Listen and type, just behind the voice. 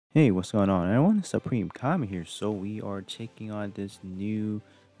Hey, what's going on? Everyone, it's Supreme Kami here. So we are taking on this new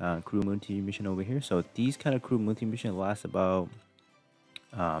crew multi mission over here. So these kind of crew multi mission last about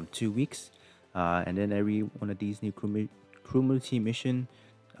 2 weeks, and then every one of these new crew multi mission,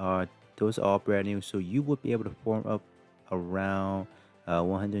 those are all brand new. So you would be able to form up around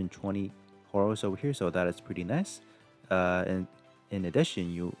 120 horrors over here. So that is pretty nice. And in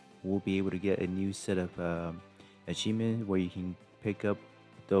addition, you will be able to get a new set of achievement where you can pick up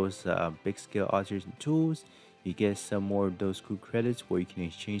those big scale archers and tools. You get some more of those crew credits where you can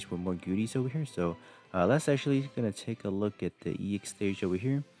exchange for more goodies over here. So let's actually gonna take a look at the EX stage over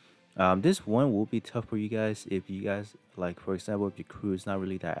here. This one will be tough for you guys if you guys like, for example, if your crew is not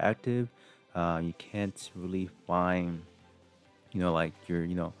really that active, you can't really find, like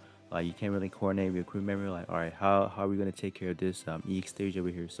like you can't really coordinate with your crew member. Like, all right, how are we gonna take care of this EX stage over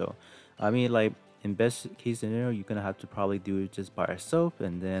here? So, I mean, like in best case scenario, you're gonna have to probably do it just by yourself,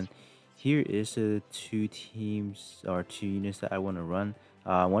 and then here is the two teams or two units that I want to run.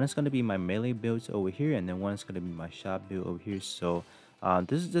 One is gonna be my melee builds over here, and then one is gonna be my shot build over here. So,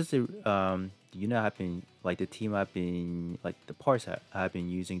 this is just a I've been like the team I've been like the parts I've been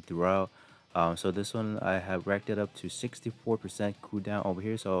using throughout. So this one I have racked it up to 64% cooldown over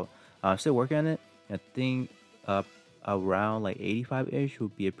here. So I'm still working on it. I think around like 85-ish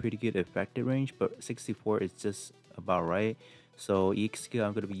would be a pretty good effective range, but 64 is just about right. So each skill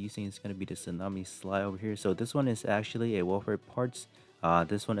I'm going to be using is going to be the Tsunami Slide over here. So this one is actually a warfare parts.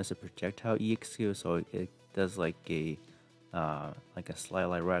 This one is a projectile EX skill, so it does like a slide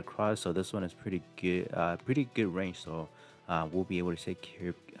like right across. So this one is pretty good range. So we'll be able to take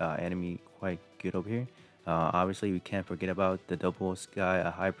care of enemy quite good over here. Obviously, we can't forget about the double sky,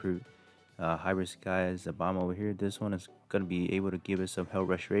 hybrid sky as a bomb over here. This one is gonna be able to give us some health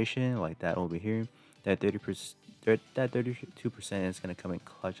restoration like that over here. That 30%, that 32% is gonna come in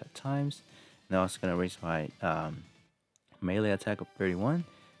clutch at times. Now it's gonna raise my melee attack of 31.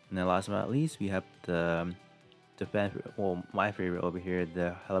 And then last but not least, we have the well, my favorite over here,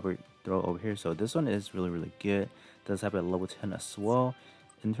 the halberd throw over here. So this one is really good. Does have a level 10 as well.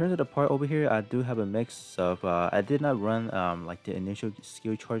 In terms of the part over here, I do have a mix of I did not run like the initial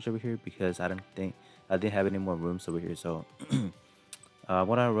skill charge over here because I didn't have any more rooms over here. So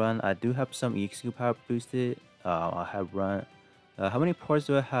what I run, I do have some EXQ power boosted. I have run how many parts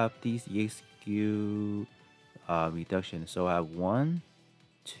do I have these EXQ reduction? So I have 1,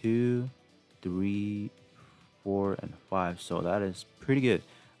 2, 3, 4, and 5. So that is pretty good.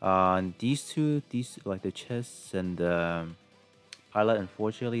 These like the chests and the pilot,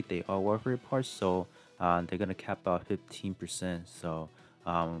 unfortunately, they are warfare parts, so they're gonna cap out 15%. So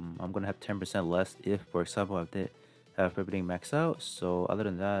I'm gonna have 10% less if, for example, I did have everything maxed out. So other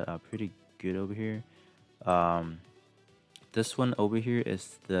than that, pretty good over here. Um, this one over here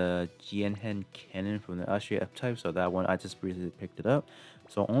is the GN cannon from the Austria F type. So that one I just recently picked it up.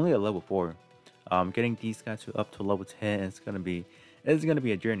 So only at level 4. Getting these guys to up to level 10 is gonna be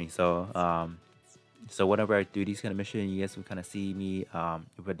a journey. So whenever I do these kind of missions, you guys will kind of see me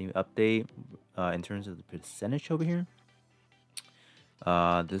with a new update in terms of the percentage over here.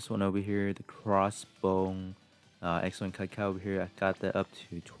 This one over here, the crossbone excellent cacao over here, I got that up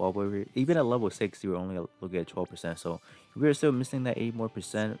to 12 over here. Even at level 6, you were only looking at 12%. So we're still missing that 8 more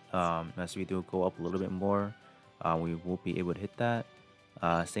percent. As we do go up a little bit more, we will be able to hit that.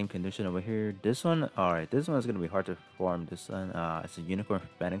 Same condition over here. This one, alright, this one is gonna be hard to farm. This one, it's a unicorn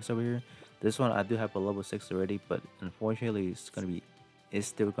phoenix over here. This one I do have a level 6 already, but unfortunately it's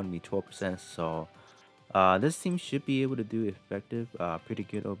still gonna be 12%. So this team should be able to do effective pretty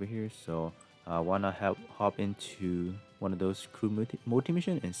good over here. So why not hop into one of those crew multi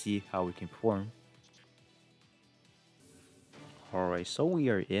mission and see how we can perform. Alright, so we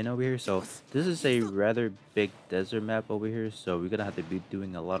are in over here. So this is a rather big desert map over here, so we're gonna have to be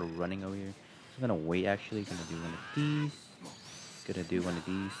doing a lot of running over here. So I'm gonna wait, actually gonna do one of these, gonna do one of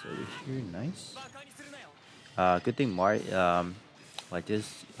these over here. Nice. Good thing like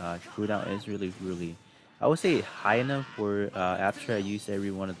this cooldown is really, I would say, high enough for after I use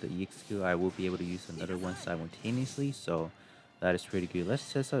every one of the EX skill, I will be able to use another one simultaneously. So that is pretty good. Let's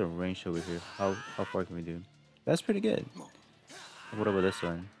test out the range over here. How far can we do? That's pretty good. What about this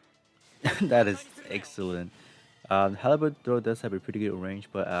one? That is excellent. Halibut throw does have a pretty good range,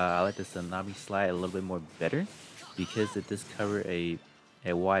 but I like the Tsunami Slide a little bit more better because it does cover a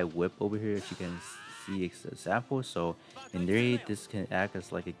wide whip over here, as you can see example. So in theory, this can act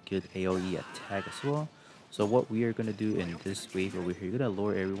as like a good AoE attack as well. So what we are gonna do in this wave over here, you're gonna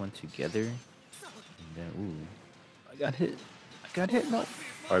lure everyone together, and then I got hit. I got hit. No.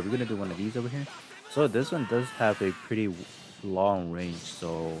 All right, we're gonna do one of these over here. So this one does have a pretty long range,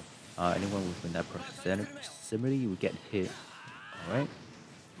 so anyone within that proximity would get hit. All right,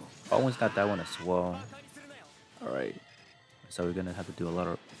 almost got that one as well. All right, so we're gonna have to do a lot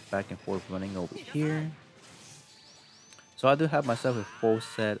of back and forth running over here. So I do have myself a full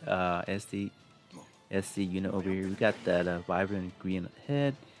set SD unit over here. We got that vibrant green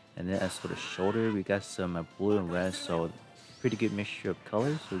head, and then as for the shoulder, we got some blue and red. So pretty good mixture of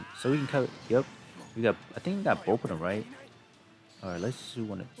colors. So we can cover. Yep, we got. I think we got both of them right. All right, let's do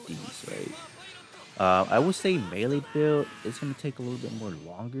one of these. Right. I would say melee build is gonna take a little bit more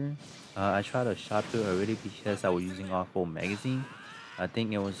longer. I tried a shot build already because I was using off full magazine. I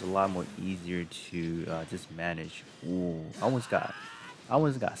think it was a lot more easier to just manage. Ooh, I almost got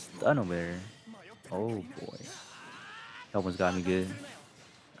stunned over there. Oh boy, that almost got me good.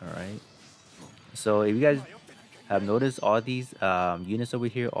 All right. So if you guys have noticed, all these units over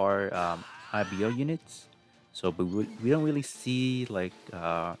here are IBO units. So, but we don't really see like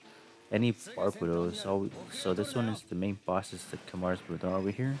any Barbados. So this one is the main boss is the Kamar's Brutal over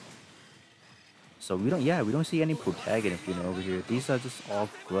here. So we don't see any protagonists, over here. These are just all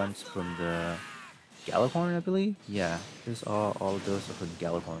grunts from the Gjallarhorn, I believe. Yeah, this all of those are from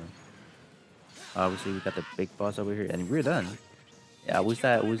Gjallarhorn. Obviously, we got the big boss over here, and we're done. Yeah,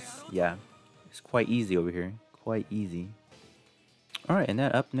 yeah, it's quite easy over here. Quite easy. All right, and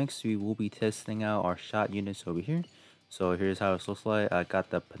then up next we will be testing out our shot units over here. So here's how it looks like. I got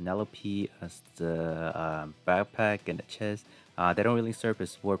the Penelope as the backpack and the chest. They don't really serve a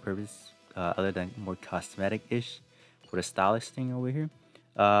sport purpose other than more cosmetic-ish for the stylish thing over here.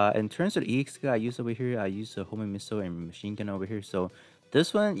 In terms of the EX I use over here, I use a homing missile and machine gun over here. So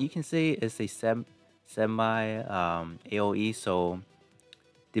this one you can say is a semi AOE. So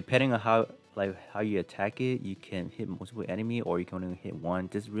depending on how you attack it, you can hit multiple enemy or you can only hit one.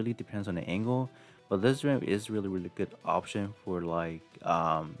 This really depends on the angle. But this one is really good option for like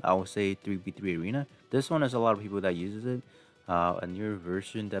I would say 3v3 arena. This one is a lot of people that uses it. A newer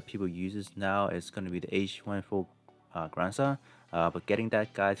version that people uses now is going to be the H1 full Granza. But getting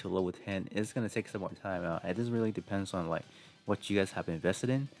that guy to level 10 is going to take some more time. It just really depends on like what you guys have invested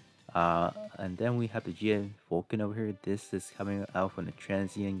in. And then we have the GM Vulcan over here. This is coming out from the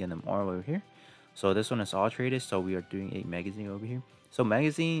Transient Gundam arm over here. So this one is all traded. So we are doing a magazine over here. So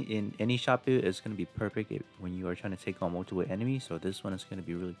magazine in any shop build is going to be perfect when you are trying to take on multiple enemies. So this one is going to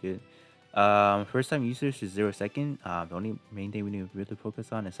be really good. First time users is 0 second. The only main thing we need to really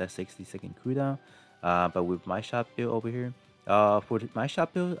focus on is that 60-second cooldown. But with my shop build over here, for my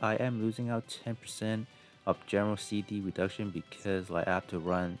shop build, I am losing out 10% of general CD reduction because like I have to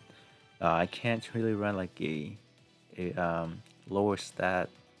run. I can't really run like a lower stat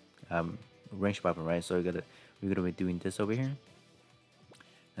range weapon, right? So we're gonna be doing this over here.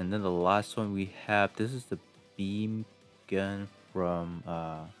 And then the last one we have, this is the beam gun from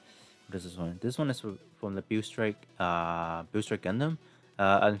what is this one? This one is from the Build Strike Gundam.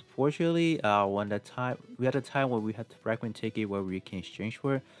 Unfortunately, we had a time where we had the fragment ticket where we can exchange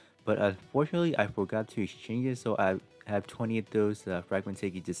for it, but unfortunately I forgot to exchange it, so I have 20 of those fragment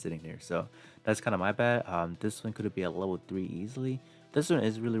tickets just sitting there. So that's kind of my bad. This one could be at level 3 easily. This one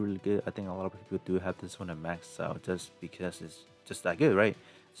is really good. I think a lot of people do have this one at max out just because it's just that good, right?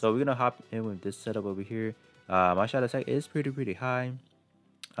 So we're gonna hop in with this setup over here. My shot attack is pretty high.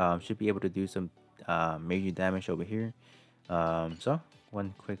 Should be able to do some major damage over here. So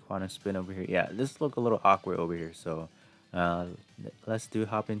one quick final spin over here. Yeah, this look a little awkward over here. So let's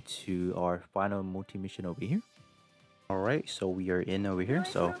hop into our final multi-mission over here. Alright, so we are in over here.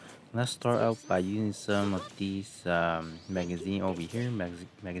 So let's start out by using some of these magazine over here,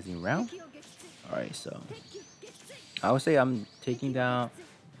 magazine round. Alright, so I would say I'm taking down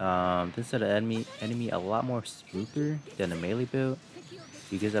this set of enemy a lot more smoother than the melee build,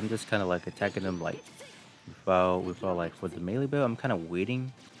 because I'm just kind of like attacking them like without like for the melee build, I'm kind of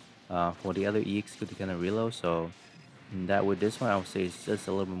waiting for the other EX to kind of reload. So that with this one, I would say it's just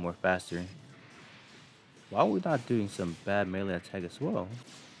a little bit more faster. Why are we not doing some bad melee attack as well?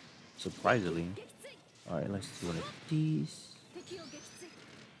 Surprisingly. Alright, let's do one of these.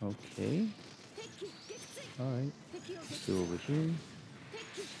 Okay. Alright. Let's do over here.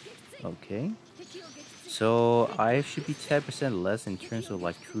 Okay. So I should be 10% less in terms of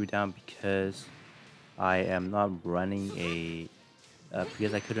like cooldown because I am not running a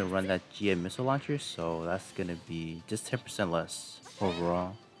because I couldn't run that GM missile launcher, so that's gonna be just 10% less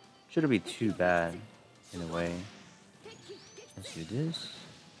overall. Shouldn't be too bad in a way. Let's do this.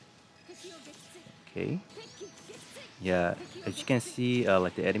 Okay. Yeah, as you can see,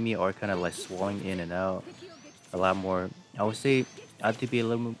 like the enemy are kind of like swelling in and out a lot more. I would say I have to be a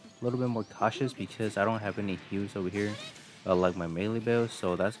little bit more cautious because I don't have any heals over here. like my melee build,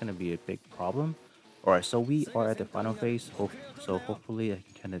 so that's gonna be a big problem. All right, so we are at the final phase. So hopefully I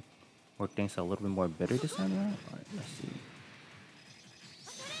can kind of work things a little bit more better this time around. All right, let's see.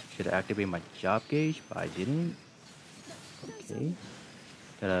 Should activate my job gauge, but I didn't. Okay,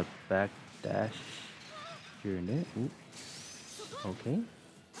 gotta back dash here and there. Ooh, okay,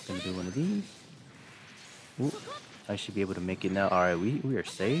 gonna do one of these. Ooh, I should be able to make it now. All right, we are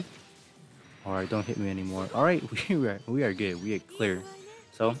safe. All right, don't hit me anymore. All right, we are good. We are clear.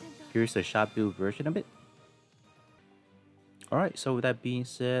 So here's the shop build version of it. All right, so with that being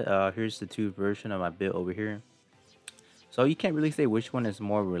said, here's the two version of my build over here. So you can't really say which one is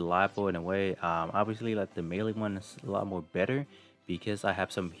more reliable in a way. Obviously, like the melee one is a lot more better because I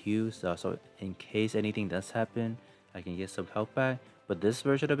have some heals. So in case anything does happen, I can get some health back. But this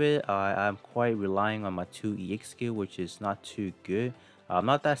version of it, I'm quite relying on my 2 EX skill, which is not too good. I'm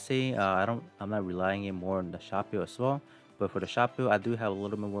not that saying I'm not relying it more on the shop build as well. But for the shop build, I do have a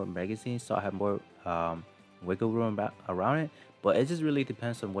little bit more magazines, so I have more wiggle room around it. But it just really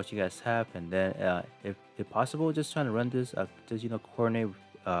depends on what you guys have, and then if possible, just trying to run this, just coordinate with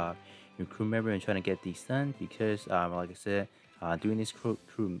your crew member and trying to get these done because, like I said, doing this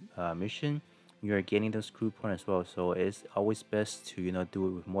crew mission, you are getting those crew points as well. So it's always best to do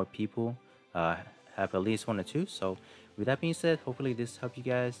it with more people, have at least 1 or 2. So with that being said, hopefully this helped you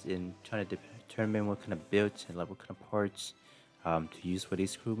guys in trying to determine what kind of builds and like what kind of parts to use for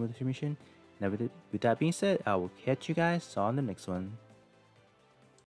this crew mission. Now, with that being said, I will catch you guys on the next one.